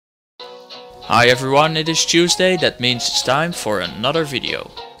Hi everyone, it is Tuesday, that means it's time for another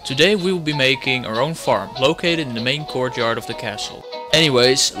video. Today we will be making our own farm, located in the main courtyard of the castle.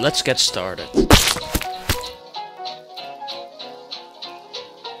 Anyways, let's get started.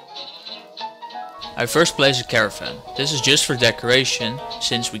 I first place a caravan. This is just for decoration,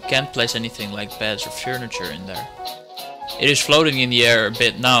 since we can't place anything like beds or furniture in there. It is floating in the air a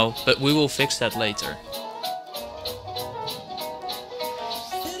bit now, but we will fix that later.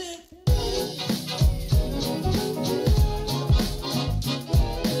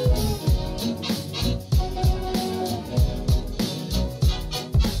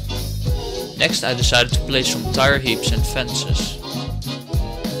 Next I decided to place some tire heaps and fences.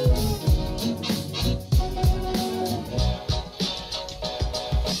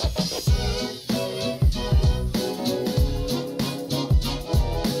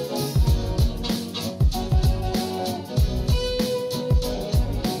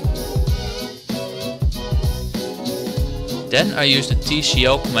 Then I used the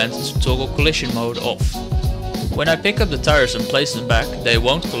TCL command to toggle collision mode off. When I pick up the tires and place them back, they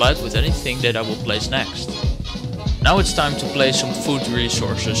won't collide with anything that I will place next. Now it's time to place some food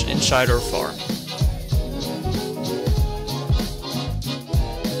resources inside our farm.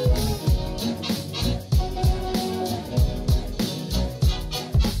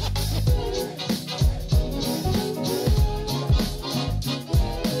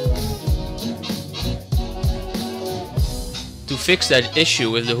 To fix that issue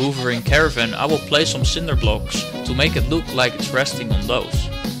with the hovering caravan, I will place some cinder blocks to make it look like it's resting on those.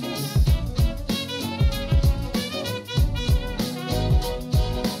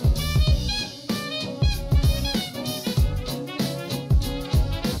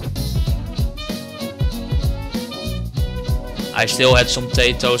 I still had some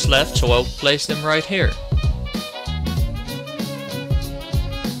potatoes left, so I'll place them right here.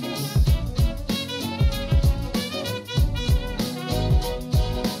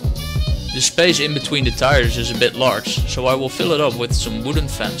 The space in between the tires is a bit large, so I will fill it up with some wooden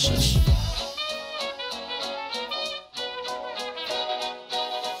fences.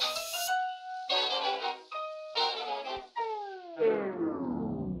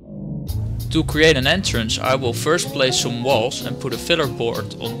 To create an entrance, I will first place some walls and put a filler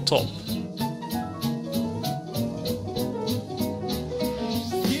board on top.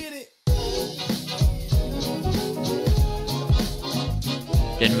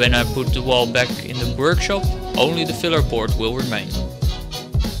 Then when I put the wall back in the workshop, only the filler board will remain.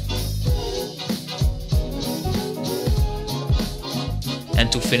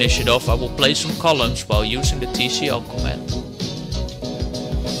 And to finish it off, I will place some columns while using the TCL command.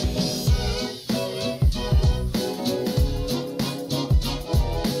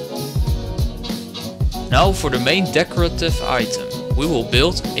 Now for the main decorative item, we will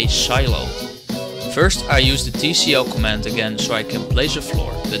build a silo. First I use the TCL command again so I can place a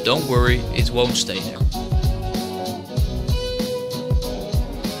floor, but don't worry, it won't stay there.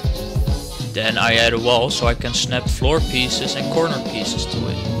 Then I add a wall so I can snap floor pieces and corner pieces to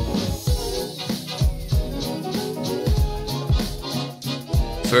it.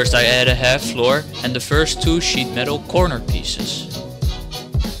 First I add a half floor and the first two sheet metal corner pieces.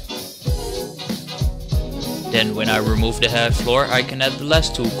 Then when I remove the half floor, I can add the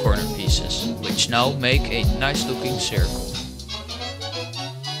last two corner pieces, which now make a nice looking circle.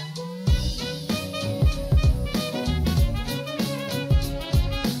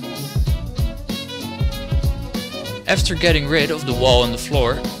 After getting rid of the wall and the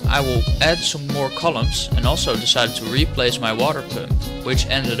floor, I will add some more columns and also decided to replace my water pump, which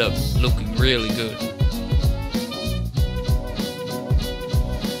ended up looking really good.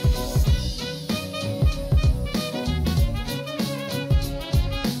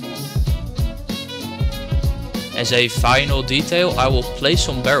 As a final detail, I will place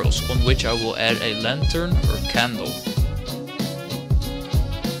some barrels on which I will add a lantern or candle.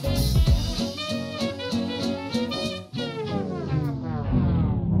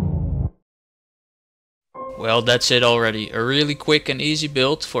 Well, that's it already. A really quick and easy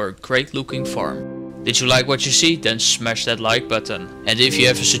build for a great looking farm. Did you like what you see? Then smash that like button. And if you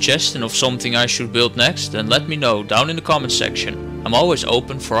have a suggestion of something I should build next, then let me know down in the comment section. I'm always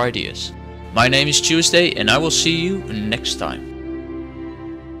open for ideas. My name is Tuesday and I will see you next time.